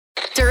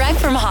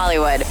from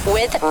Hollywood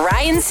with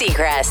Ryan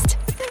Seacrest.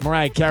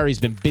 Mariah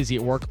Carey's been busy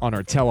at work on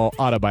her tell-all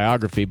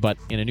autobiography, but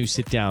in a new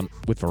sit-down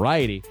with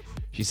Variety,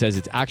 she says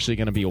it's actually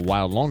going to be a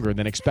while longer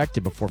than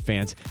expected before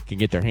fans can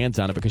get their hands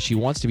on it because she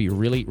wants to be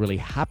really, really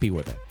happy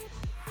with it.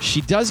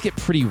 She does get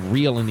pretty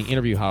real in the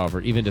interview,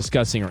 however, even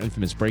discussing her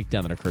infamous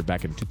breakdown that occurred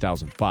back in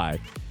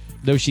 2005.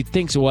 Though she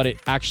thinks what it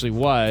actually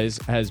was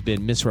has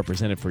been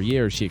misrepresented for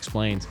years, she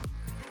explains,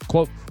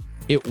 quote,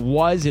 "It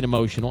was an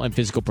emotional and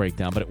physical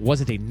breakdown, but it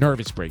wasn't a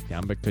nervous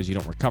breakdown because you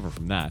don't recover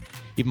from that.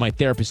 Even my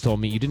therapist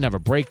told me you didn't have a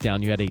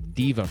breakdown, you had a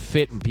diva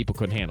fit and people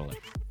couldn't handle it."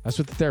 That's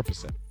what the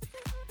therapist said.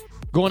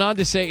 Going on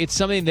to say it's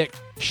something that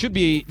should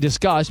be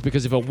discussed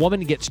because if a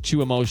woman gets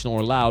too emotional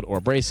or loud or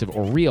abrasive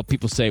or real,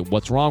 people say,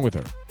 "What's wrong with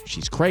her?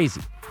 She's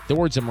crazy." The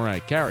words of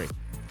Mariah Carey.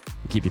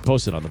 We'll keep you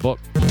posted on the book.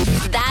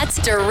 That's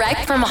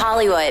direct from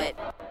Hollywood.